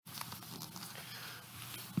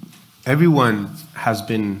Everyone has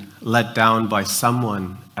been let down by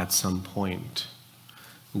someone at some point.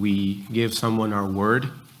 We give someone our word.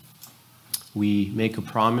 We make a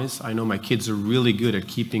promise. I know my kids are really good at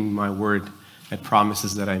keeping my word at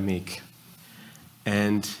promises that I make.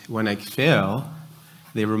 And when I fail,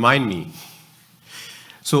 they remind me.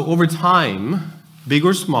 So over time, big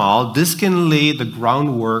or small, this can lay the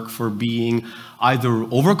groundwork for being either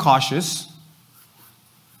overcautious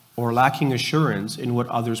or lacking assurance in what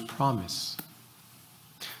others promise.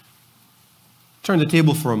 Turn the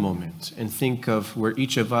table for a moment and think of where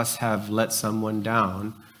each of us have let someone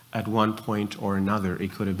down at one point or another.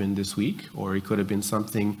 It could have been this week, or it could have been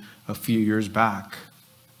something a few years back.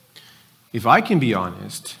 If I can be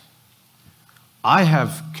honest, I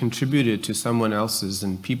have contributed to someone else's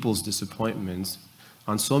and people's disappointments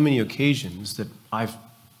on so many occasions that I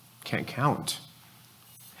can't count.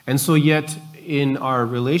 And so yet, in our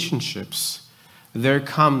relationships, there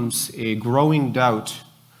comes a growing doubt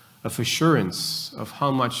of assurance of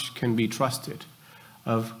how much can be trusted,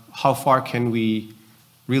 of how far can we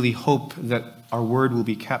really hope that our word will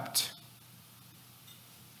be kept.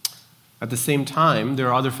 At the same time, there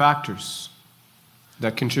are other factors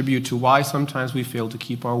that contribute to why sometimes we fail to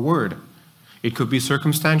keep our word. It could be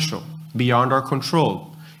circumstantial, beyond our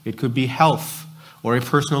control. It could be health or a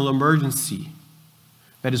personal emergency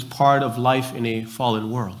that is part of life in a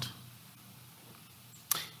fallen world.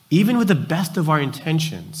 Even with the best of our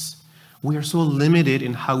intentions, we are so limited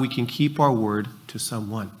in how we can keep our word to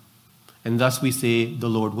someone. And thus we say, the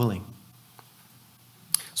Lord willing.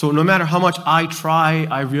 So no matter how much I try,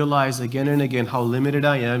 I realize again and again how limited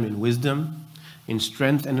I am in wisdom, in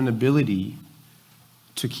strength, and in ability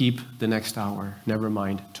to keep the next hour, never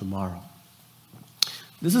mind tomorrow.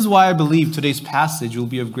 This is why I believe today's passage will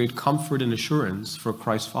be of great comfort and assurance for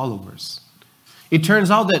Christ's followers. It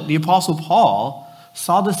turns out that the Apostle Paul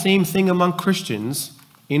saw the same thing among Christians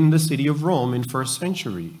in the city of Rome in first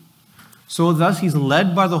century. So thus he's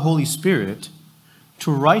led by the Holy Spirit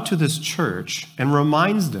to write to this church and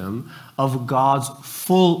reminds them of God's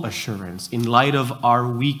full assurance in light of our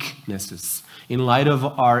weaknesses, in light of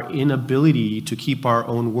our inability to keep our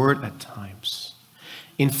own word at times.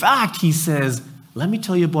 In fact, he says, let me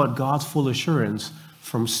tell you about God's full assurance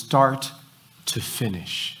from start to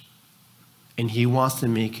finish. And he wants to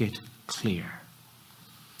make it clear.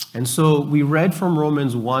 And so we read from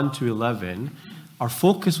Romans 1 to 11. Our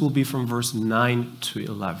focus will be from verse 9 to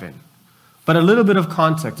 11. But a little bit of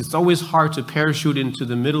context. It's always hard to parachute into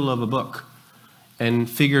the middle of a book and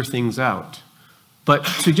figure things out. But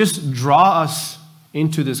to just draw us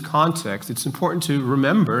into this context, it's important to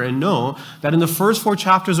remember and know that in the first 4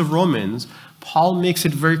 chapters of Romans, Paul makes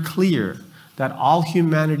it very clear that all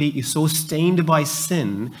humanity is so stained by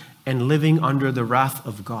sin and living under the wrath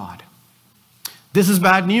of God. This is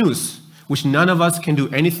bad news, which none of us can do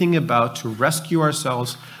anything about to rescue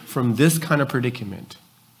ourselves from this kind of predicament.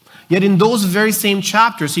 Yet in those very same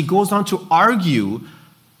chapters, he goes on to argue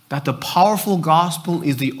that the powerful gospel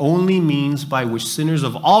is the only means by which sinners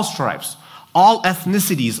of all stripes, all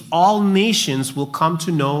ethnicities, all nations will come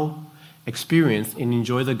to know, experience, and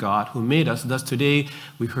enjoy the God who made us. Thus today,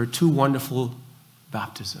 we heard 2 wonderful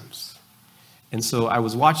baptisms. And so I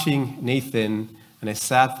was watching Nathan, and I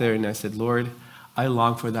sat there and I said, Lord, I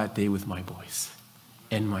long for that day with my boys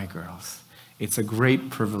and my girls. It's a great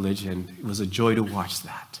privilege, and it was a joy to watch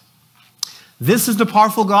that. This is the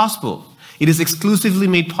powerful gospel. It is exclusively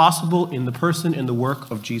made possible in the person and the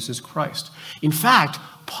work of Jesus Christ. In fact,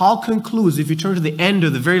 Paul concludes, if you turn to the end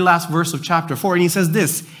of the very last verse of chapter 4, and he says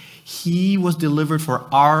this, he was delivered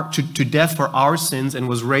to death for our sins and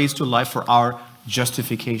was raised to life for our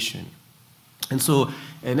justification. And so,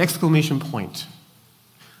 an exclamation point.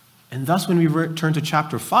 And thus, when we turn to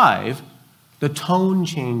chapter 5, the tone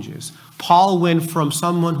changes. Paul went from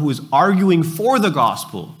someone who is arguing for the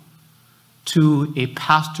gospel to a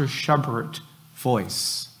Pastor Shubert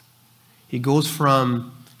voice. He goes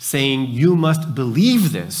from saying, you must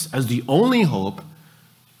believe this as the only hope,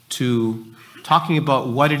 to talking about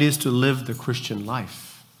what it is to live the Christian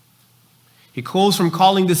life. He goes from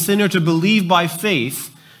calling the sinner to believe by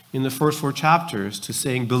faith in the first 4 chapters to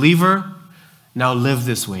saying, believer, now live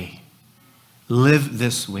this way. Live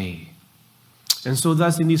this way. And so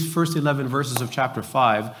thus in these first 11 verses of chapter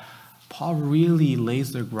 5, Paul really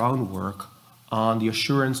lays the groundwork on the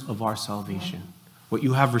assurance of our salvation. What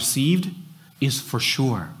you have received is for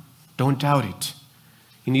sure. Don't doubt it.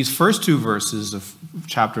 In these first 2 verses of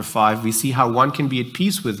chapter 5, we see how one can be at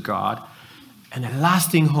peace with God and a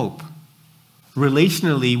lasting hope.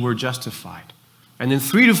 Relationally, we're justified. And in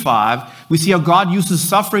 3 to 5, we see how God uses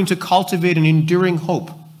suffering to cultivate an enduring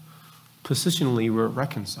hope. Positionally, we're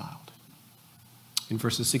reconciled. in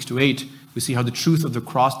verses 6 to 8, we see how the truth of the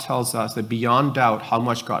cross tells us that beyond doubt how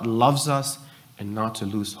much God loves us and not to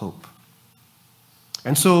lose hope.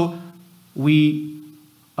 And so we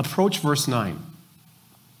approach verse 9.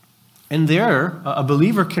 And there, a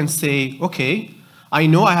believer can say, okay, I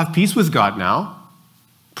know I have peace with God now.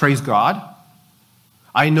 Praise God.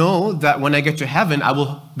 I know that when I get to heaven, I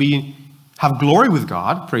will have glory with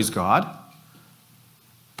God. Praise God.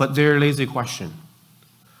 But there lays a question.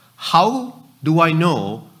 How do I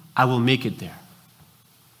know I will make it there?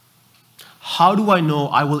 How do I know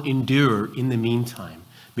I will endure in the meantime,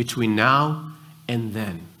 between now and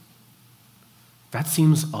then? That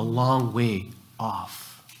seems a long way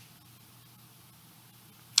off.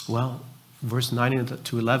 Well, verse 9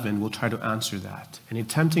 to 11 will try to answer that. And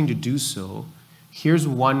attempting to do so, here's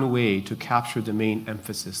one way to capture the main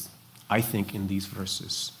emphasis, I think, in these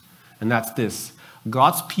verses. And that's this.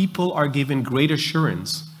 God's people are given great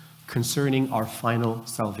assurance concerning our final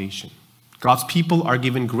salvation. God's people are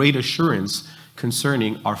given great assurance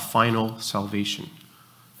concerning our final salvation.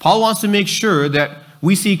 Paul wants to make sure that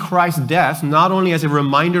we see Christ's death not only as a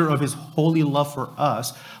reminder of his holy love for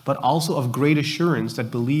us, but also of great assurance that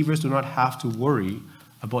believers do not have to worry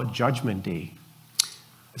about Judgment Day.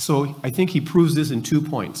 So I think he proves this in 2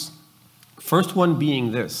 points. First one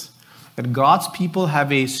being this, that God's people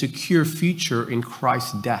have a secure future in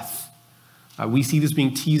Christ's death. We see this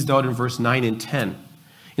being teased out in verse 9 and 10.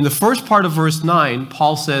 In the first part of verse 9,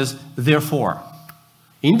 Paul says, therefore,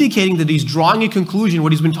 indicating that he's drawing a conclusion,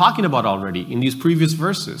 what he's been talking about already in these previous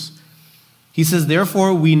verses. He says,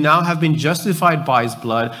 therefore, we now have been justified by his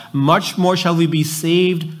blood, much more shall we be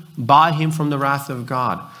saved by him from the wrath of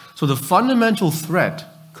God. So the fundamental threat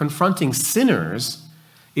confronting sinners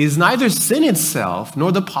is neither sin itself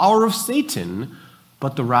nor the power of Satan,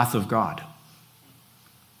 but the wrath of God.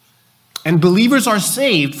 And believers are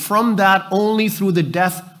saved from that only through the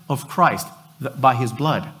death of Christ by his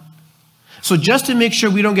blood. So just to make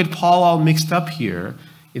sure we don't get Paul all mixed up here,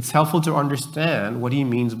 it's helpful to understand what he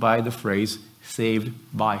means by the phrase saved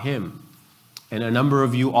by him. And a number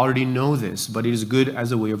of you already know this, but it is good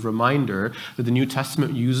as a way of reminder that the New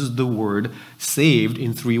Testament uses the word saved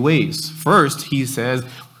in 3 ways. First, he says,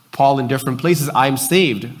 Paul in different places, I'm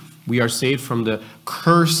saved. We are saved from the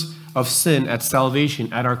curse of sin at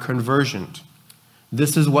salvation, at our conversion.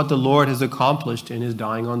 This is what the Lord has accomplished in his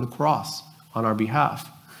dying on the cross on our behalf,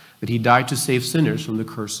 that he died to save sinners from the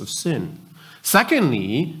curse of sin.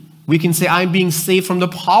 Secondly, we can say, I'm being saved from the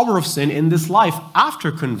power of sin in this life after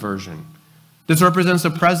conversion. This represents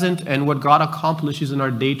the present and what God accomplishes in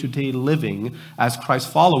our day-to-day living as Christ's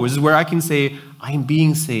followers. This is where I can say, I'm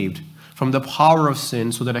being saved from the power of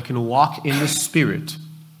sin so that I can walk in the Spirit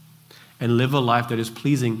and live a life that is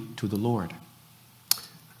pleasing to the Lord.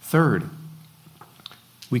 Third,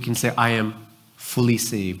 we can say, I am fully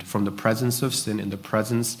saved from the presence of sin in the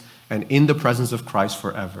presence of Christ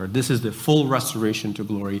forever. This is the full restoration to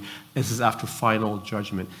glory. This is after final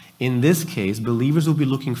judgment. In this case, believers will be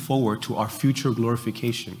looking forward to our future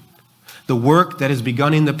glorification. The work that has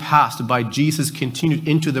begun in the past by Jesus continued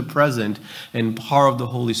into the present, and power of the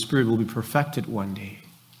Holy Spirit will be perfected one day.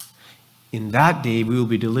 In that day, we will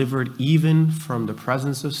be delivered even from the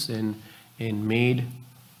presence of sin and made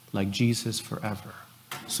like Jesus forever.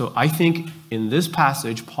 So I think in this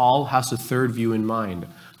passage, Paul has a third view in mind,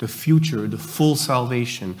 the future, the full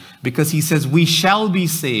salvation, because he says we shall be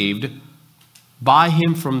saved by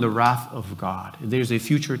him from the wrath of God. There's a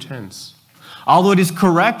future tense. Although it is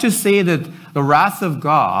correct to say that the wrath of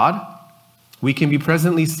God, we can be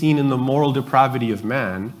presently seen in the moral depravity of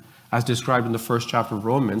man, as described in the first chapter of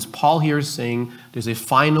Romans, Paul here is saying there's a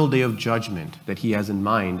final day of judgment that he has in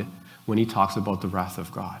mind when he talks about the wrath of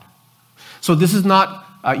God. So this is not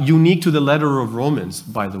unique to the letter of Romans,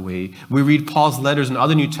 by the way. We read Paul's letters in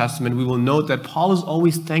other New Testament, we will note that Paul is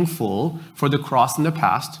always thankful for the cross in the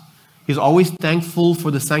past. He's always thankful for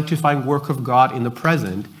the sanctifying work of God in the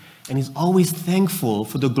present. And he's always thankful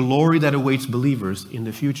for the glory that awaits believers in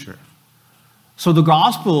the future. So the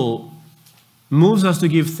gospel moves us to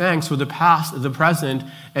give thanks for the past, the present,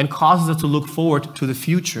 and causes us to look forward to the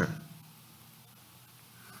future.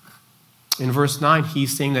 In verse 9,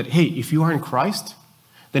 he's saying that, hey, if you are in Christ,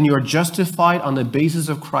 then you are justified on the basis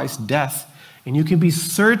of Christ's death, and you can be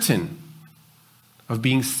certain of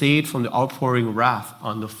being saved from the outpouring wrath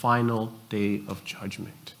on the final day of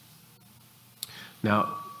judgment.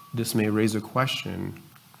 Now, this may raise a question.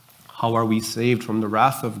 How are we saved from the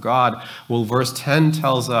wrath of God? Well, verse 10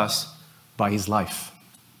 tells us by his life,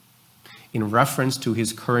 in reference to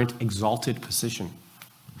his current exalted position.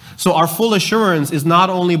 So our full assurance is not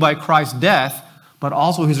only by Christ's death, but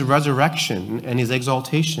also his resurrection and his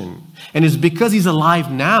exaltation. And it's because he's alive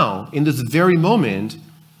now, in this very moment,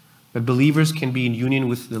 that believers can be in union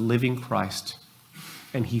with the living Christ,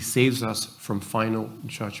 and he saves us from final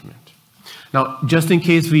judgment. Now, just in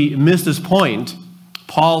case we miss this point,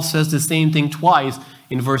 Paul says the same thing twice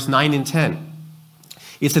in verse 9 and 10.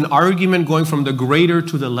 It's an argument going from the greater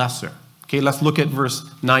to the lesser. Okay, let's look at verse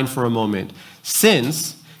 9 for a moment.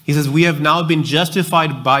 Since, he says, we have now been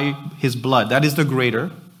justified by his blood. That is the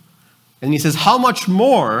greater. And he says, how much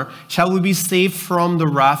more shall we be saved from the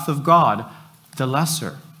wrath of God? The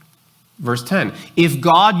lesser. Verse 10. If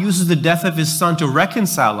God uses the death of his son to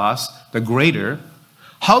reconcile us, the greater,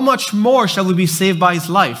 how much more shall we be saved by his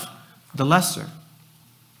life? The lesser.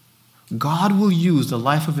 God will use the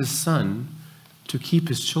life of his son to keep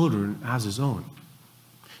his children as his own.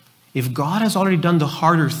 If God has already done the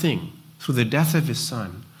harder thing through the death of his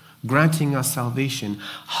son, granting us salvation,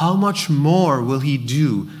 how much more will he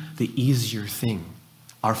do the easier thing,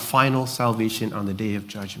 our final salvation on the day of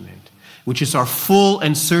judgment, which is our full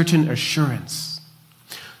and certain assurance.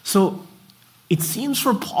 So it seems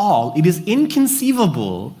for Paul, it is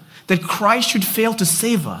inconceivable that Christ should fail to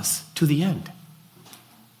save us to the end.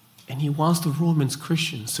 And he wants the Romans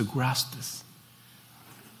Christians to grasp this.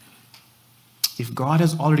 If God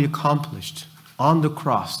has already accomplished on the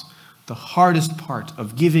cross the hardest part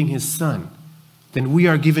of giving his son, then we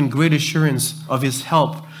are given great assurance of his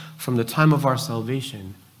help from the time of our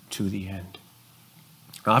salvation to the end.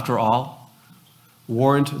 After all,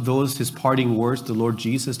 weren't those his parting words, the Lord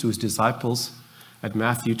Jesus to his disciples at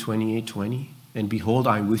Matthew 28:20? And behold,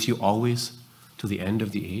 I am with you always to the end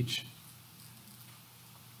of the age.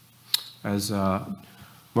 As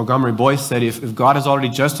Montgomery Boyce said, if God has already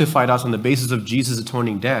justified us on the basis of Jesus'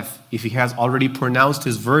 atoning death, if he has already pronounced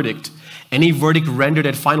his verdict, any verdict rendered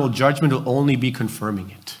at final judgment will only be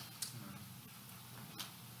confirming it.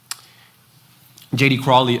 J.D.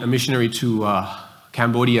 Crawley, a missionary to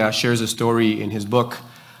Cambodia, shares a story in his book,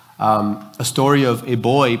 a story of a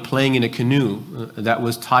boy playing in a canoe that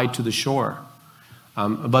was tied to the shore.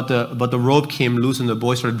 But the rope came loose and the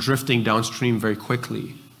boy started drifting downstream very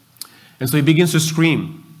quickly. And so he begins to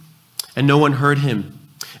scream, and no one heard him.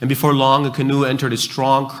 And before long, a canoe entered a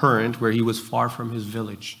strong current where he was far from his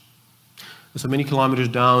village. And so many kilometers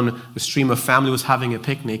down the stream, a family was having a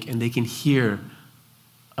picnic, and they can hear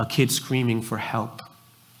a kid screaming for help.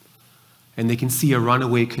 And they can see a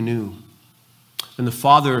runaway canoe. And the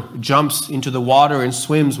father jumps into the water and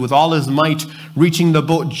swims with all his might, reaching the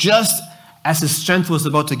boat just as his strength was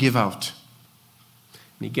about to give out.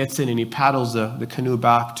 And he gets in and he paddles the canoe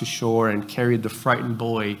back to shore and carried the frightened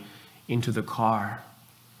boy into the car.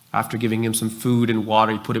 After giving him some food and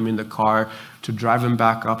water, he put him in the car to drive him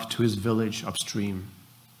back up to his village upstream.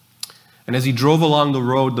 And as he drove along the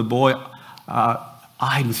road, the boy,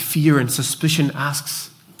 eyed with fear and suspicion,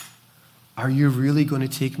 asks, "Are you really going to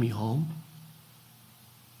take me home?"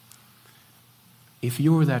 If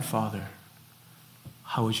you were that father,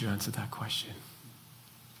 how would you answer that question?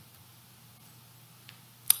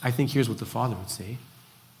 I think here's what the father would say.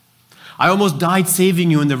 "I almost died saving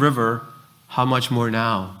you in the river. How much more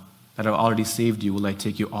now that I've already saved you will I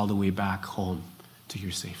take you all the way back home to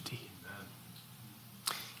your safety?"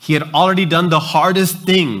 He had already done the hardest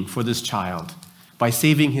thing for this child by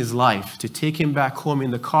saving his life. To take him back home in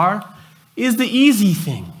the car is the easy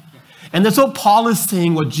thing. And that's what Paul is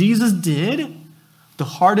saying. What Jesus did, the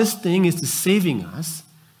hardest thing is to saving us.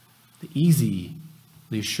 The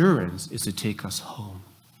assurance is to take us home.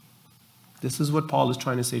 This is what Paul is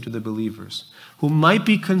trying to say to the believers who might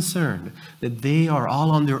be concerned that they are all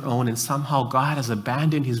on their own and somehow God has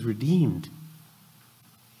abandoned his redeemed.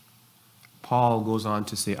 Paul goes on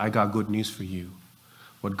to say, I got good news for you.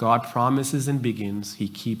 What God promises and begins, he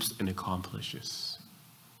keeps and accomplishes.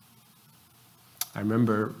 I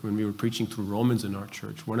remember when we were preaching through Romans in our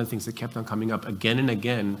church, one of the things that kept on coming up again and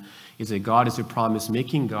again is that God is a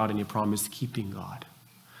promise-making God and a promise-keeping God.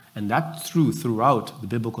 And that's true throughout the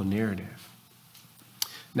biblical narrative.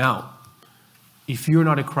 Now, if you're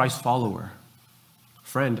not a Christ follower,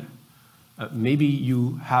 friend, maybe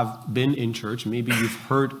you have been in church, maybe you've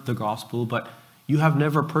heard the gospel, but you have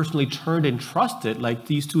never personally turned and trusted like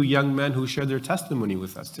these two young men who shared their testimony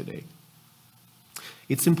with us today.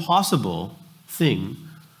 It's impossible thing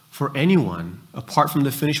for anyone, apart from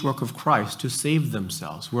the finished work of Christ, to save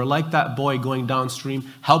themselves. We're like that boy going downstream,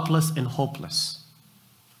 helpless and hopeless.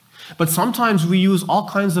 But sometimes we use all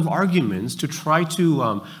kinds of arguments to try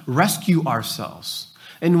to rescue ourselves.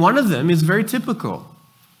 And one of them is very typical.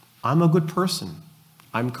 I'm a good person.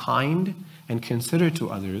 I'm kind and considerate to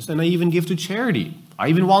others, and I even give to charity. I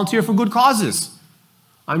even volunteer for good causes.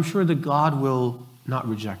 I'm sure that God will not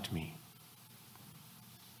reject me?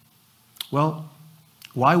 Well,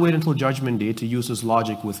 why wait until Judgment Day to use this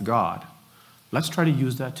logic with God? Let's try to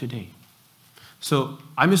use that today. So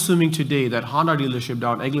I'm assuming today that Honda dealership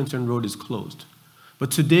down Eglinton Road is closed. But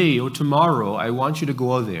today or tomorrow, I want you to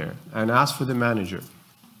go out there and ask for the manager.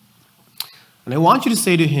 And I want you to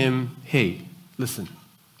say to him, hey, listen,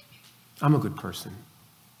 I'm a good person.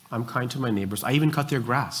 I'm kind to my neighbors. I even cut their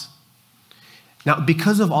grass. Now,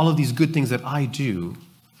 because of all of these good things that I do,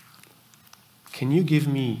 can you give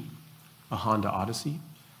me a Honda Odyssey?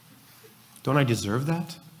 Don't I deserve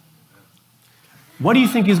that? What do you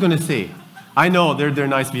think he's going to say? I know, they're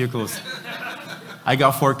nice vehicles. I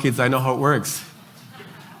got 4 kids. I know how it works.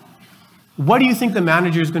 What do you think the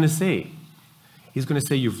manager is going to say? He's going to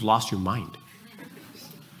say, you've lost your mind.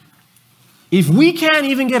 If we can't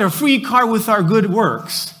even get a free car with our good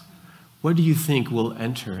works, what do you think we'll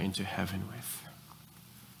enter into heaven with?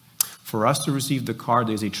 For us to receive the car,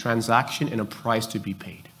 there's a transaction and a price to be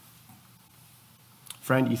paid.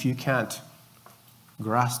 Friend, if you can't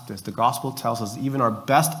grasp this, the gospel tells us even our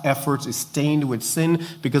best efforts is stained with sin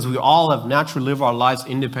because we all have naturally lived our lives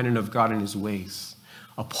independent of God and his ways.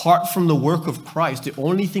 Apart from the work of Christ, the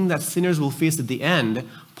only thing that sinners will face at the end,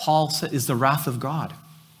 Paul said, is the wrath of God.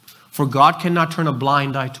 For God cannot turn a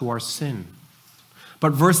blind eye to our sin.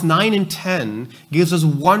 But verse 9 and 10 gives us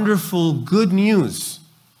wonderful good news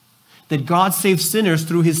that God saves sinners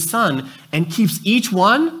through his Son and keeps each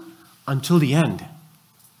one until the end.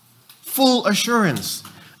 Full assurance.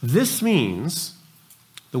 This means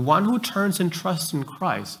the one who turns and trusts in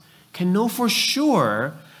Christ can know for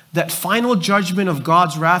sure that final judgment of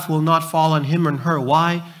God's wrath will not fall on him and her.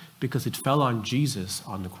 Why? Because it fell on Jesus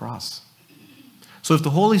on the cross. So if the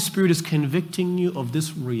Holy Spirit is convicting you of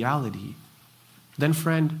this reality, then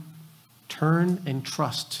friend, turn and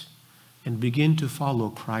trust and begin to follow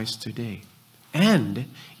Christ today. And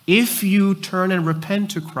if you turn and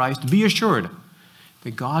repent to Christ, be assured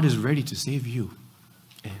that God is ready to save you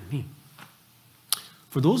and me.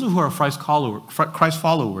 For those who are Christ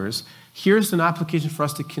followers, here's an application for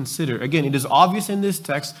us to consider. Again, it is obvious in this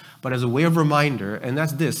text, but as a way of reminder, and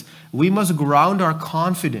that's this. We must ground our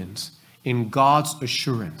confidence in God's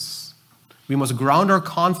assurance. We must ground our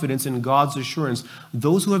confidence in God's assurance.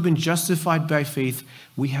 Those who have been justified by faith,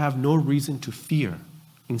 we have no reason to fear.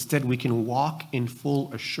 Instead, we can walk in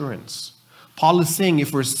full assurance. Paul is saying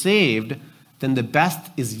if we're saved, then the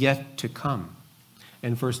best is yet to come.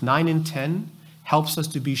 And verse 9 and 10 helps us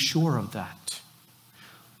to be sure of that.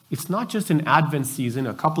 It's not just an Advent season,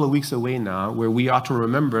 a couple of weeks away now, where we ought to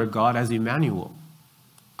remember God as Emmanuel,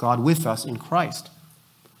 God with us in Christ.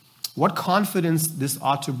 What confidence this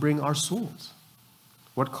ought to bring our souls.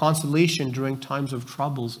 What consolation during times of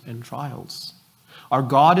troubles and trials. Our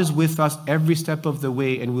God is with us every step of the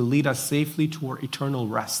way and will lead us safely to our eternal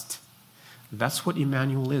rest. That's what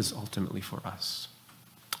Emmanuel is ultimately for us.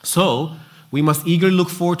 So, we must eagerly look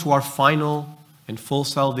forward to our final and full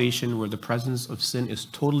salvation where the presence of sin is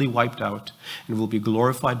totally wiped out and will be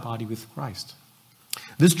glorified body with Christ.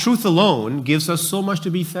 This truth alone gives us so much to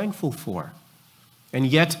be thankful for. And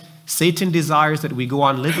yet, Satan desires that we go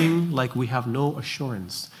on living like we have no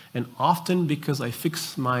assurance. And often because I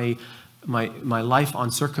fix my life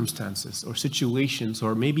on circumstances or situations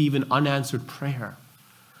or maybe even unanswered prayer.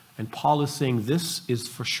 And Paul is saying this is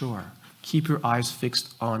for sure. Keep your eyes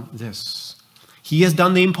fixed on this. He has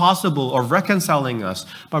done the impossible of reconciling us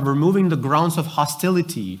by removing the grounds of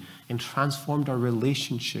hostility and transformed our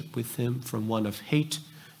relationship with him from one of hate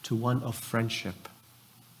to one of friendship.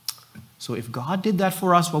 So if God did that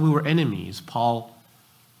for us while we were enemies, Paul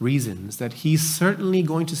reasons that he's certainly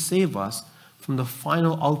going to save us from the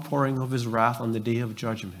final outpouring of his wrath on the day of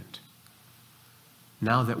judgment,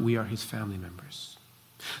 now that we are his family members.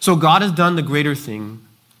 So God has done the greater thing,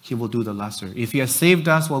 he will do the lesser. If he has saved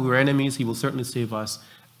us while we were enemies, he will certainly save us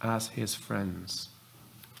as his friends.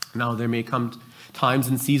 Now, there may come times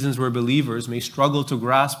and seasons where believers may struggle to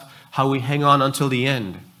grasp how we hang on until the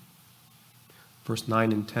end. Verse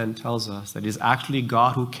 9 and 10 tells us that it is actually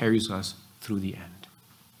God who carries us through the end,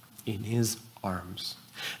 in his arms.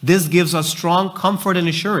 This gives us strong comfort and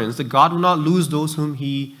assurance that God will not lose those whom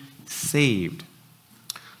he saved.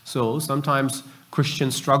 So sometimes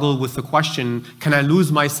Christians struggle with the question, can I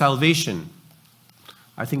lose my salvation?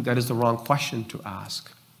 I think that is the wrong question to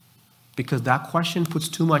ask, because that question puts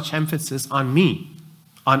too much emphasis on me,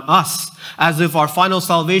 on us, as if our final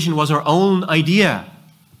salvation was our own idea.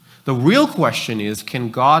 The real question is,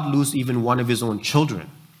 can God lose even one of his own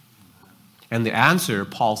children? And the answer,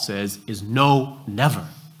 Paul says, is no, never.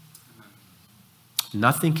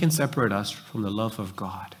 Nothing can separate us from the love of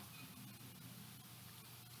God.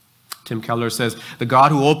 Tim Keller says, the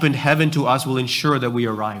God who opened heaven to us will ensure that we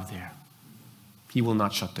arrive there. He will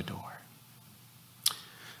not shut the door.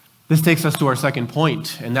 This takes us to our second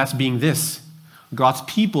point, and that's being this. God's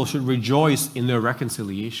people should rejoice in their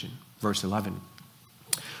reconciliation. Verse 11.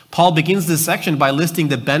 Paul begins this section by listing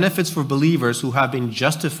the benefits for believers who have been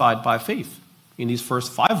justified by faith in these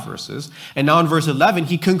first 5 verses. And now in verse 11,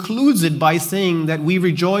 he concludes it by saying that we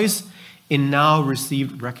rejoice in now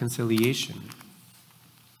received reconciliation.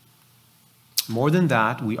 More than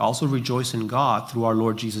that, we also rejoice in God through our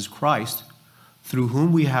Lord Jesus Christ, through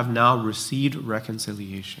whom we have now received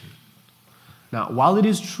reconciliation. Now, while it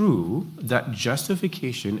is true that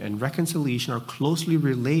justification and reconciliation are closely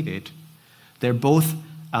related, they're both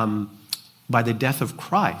by the death of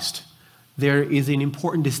Christ, there is an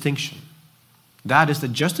important distinction. That is,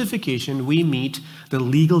 that justification, we meet the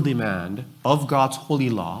legal demand of God's holy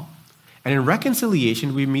law, and in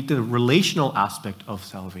reconciliation, we meet the relational aspect of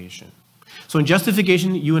salvation. So in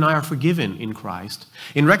justification, you and I are forgiven in Christ.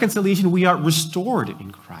 In reconciliation, we are restored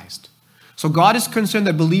in Christ. So God is concerned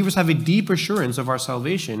that believers have a deep assurance of our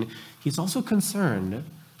salvation. He's also concerned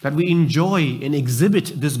that we enjoy and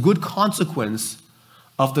exhibit this good consequence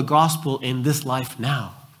of the gospel in this life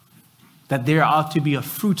now. That there ought to be a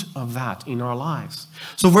fruit of that in our lives.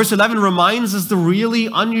 So verse 11 reminds us the really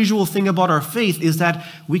unusual thing about our faith is that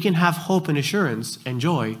we can have hope and assurance and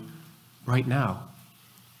joy right now,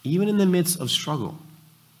 even in the midst of struggle.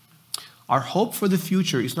 Our hope for the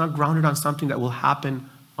future is not grounded on something that will happen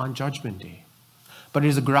on Judgment Day, but it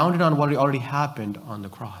is grounded on what already happened on the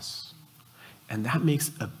cross. And that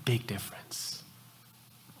makes a big difference.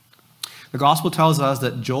 The gospel tells us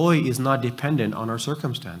that joy is not dependent on our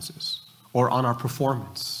circumstances or on our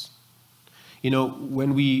performance. You know,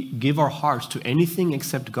 when we give our hearts to anything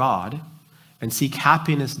except God and seek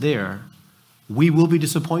happiness there, we will be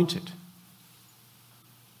disappointed.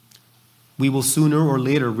 We will sooner or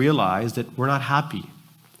later realize that we're not happy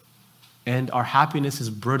and our happiness is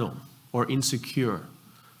brittle or insecure.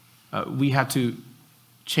 We had to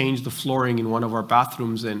change the flooring in one of our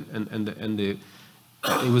bathrooms and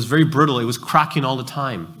it was very brittle. It was cracking all the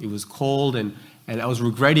time. It was cold and I was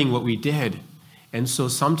regretting what we did. And so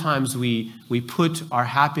sometimes we put our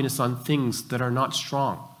happiness on things that are not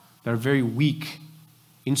strong, that are very weak,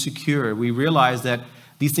 insecure. We realize that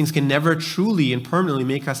these things can never truly and permanently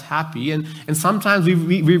make us happy. And sometimes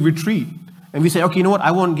we retreat and we say, okay, you know what?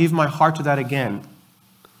 I won't give my heart to that again.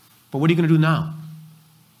 But what are you going to do now?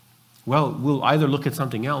 Well, we'll either look at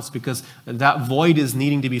something else because that void is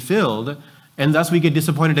needing to be filled, and thus we get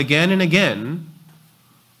disappointed again and again,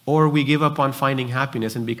 or we give up on finding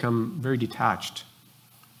happiness and become very detached.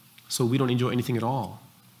 So we don't enjoy anything at all.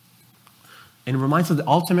 And it reminds us that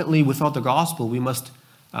ultimately, without the gospel, we must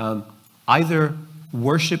either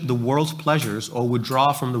worship the world's pleasures or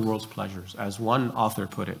withdraw from the world's pleasures, as one author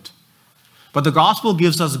put it. But the gospel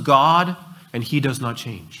gives us God, and He does not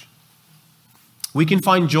change. We can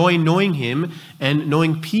find joy in knowing Him and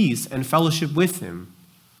knowing peace and fellowship with Him,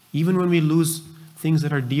 even when we lose things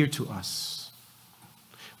that are dear to us.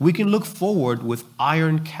 We can look forward with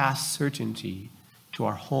iron-cast certainty to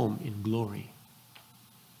our home in glory.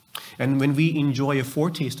 And when we enjoy a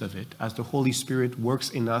foretaste of it, as the Holy Spirit works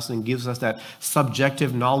in us and gives us that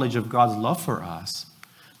subjective knowledge of God's love for us,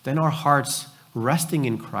 then our hearts resting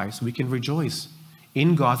in Christ, we can rejoice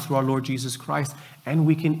in God through our Lord Jesus Christ, and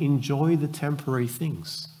we can enjoy the temporary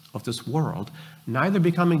things of this world, neither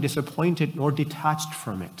becoming disappointed nor detached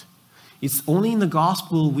from it. It's only in the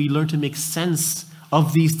gospel we learn to make sense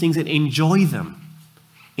of these things and enjoy them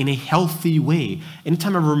in a healthy way.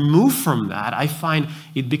 Anytime I remove from that, I find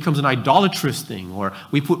it becomes an idolatrous thing, or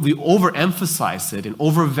we overemphasize it and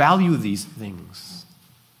overvalue these things.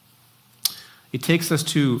 It takes us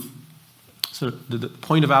to the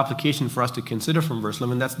point of application for us to consider from verse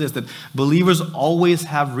 11. That's this: that believers always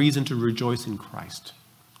have reason to rejoice in Christ.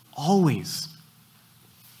 Always.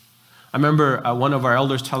 I remember one of our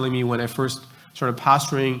elders telling me when I first started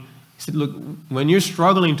pastoring, he said, look, when you're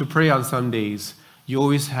struggling to pray on some days, you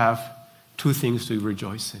always have two things to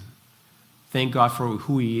rejoice in. Thank God for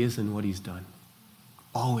who He is and what He's done.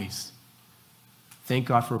 Always. Thank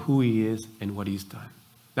God for who He is and what He's done.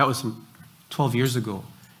 That was some 12 years ago.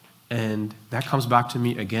 And that comes back to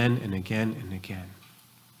me again and again and again.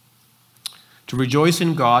 To rejoice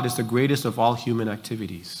in God is the greatest of all human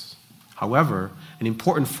activities. However, an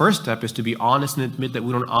important first step is to be honest and admit that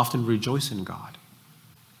we don't often rejoice in God.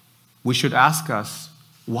 We should ask us,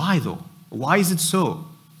 why though? Why is it so?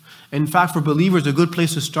 In fact, for believers, a good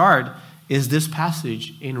place to start is this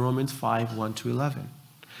passage in Romans 5, 1-11.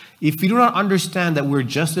 If we do not understand that we're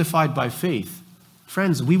justified by faith,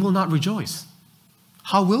 friends, we will not rejoice.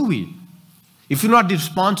 How will we? If we do not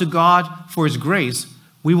respond to God for his grace,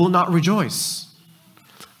 we will not rejoice.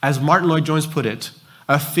 As Martin Lloyd-Jones put it,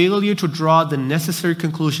 a failure to draw the necessary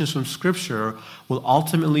conclusions from Scripture will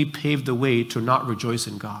ultimately pave the way to not rejoice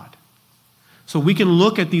in God. So we can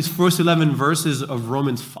look at these first 11 verses of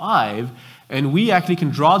Romans 5, and we actually can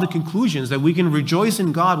draw the conclusions that we can rejoice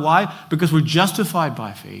in God. Why? Because we're justified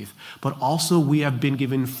by faith, but also we have been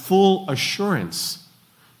given full assurance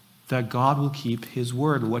that God will keep his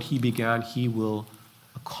word, and what he began, he will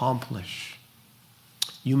accomplish.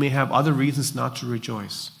 You may have other reasons not to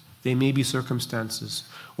rejoice. They may be circumstances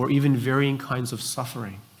or even varying kinds of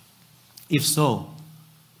suffering. If so,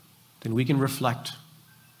 then we can reflect,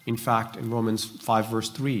 in fact, in Romans 5 verse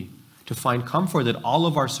 3, to find comfort that all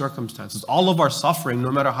of our circumstances, all of our suffering,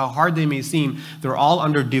 no matter how hard they may seem, they're all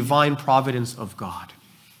under divine providence of God,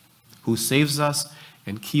 who saves us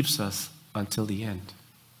and keeps us until the end.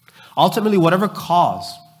 Ultimately, whatever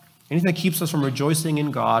cause, anything that keeps us from rejoicing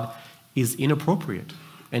in God is inappropriate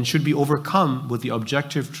and should be overcome with the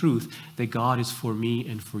objective truth that God is for me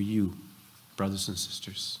and for you, brothers and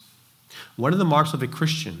sisters. One of the marks of a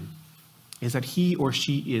Christian is that he or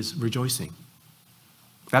she is rejoicing.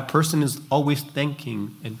 That person is always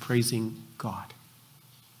thanking and praising God.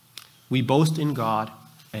 We boast in God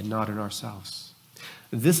and not in ourselves.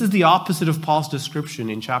 This is the opposite of Paul's description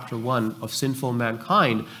in chapter 1 of sinful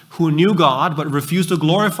mankind who knew God but refused to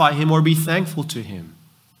glorify him or be thankful to him.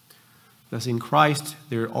 Thus in Christ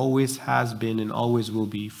there always has been and always will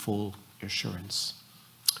be full assurance.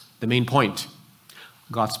 The main point,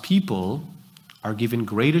 God's people are given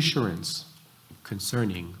great assurance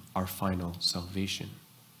concerning our final salvation.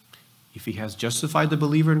 If he has justified the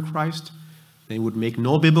believer in Christ, then it would make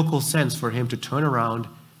no biblical sense for him to turn around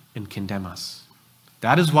and condemn us.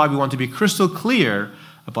 That is why we want to be crystal clear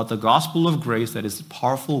about the gospel of grace, that is a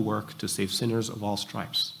powerful work to save sinners of all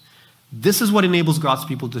stripes. This is what enables God's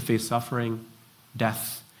people to face suffering,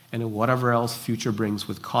 death, and whatever else future brings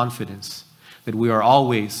with confidence that we are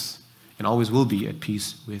always and always will be at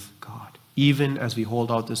peace with God, even as we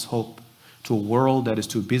hold out this hope to a world that is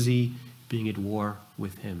too busy being at war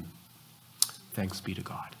with him. Thanks be to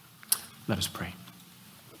God. Let us pray.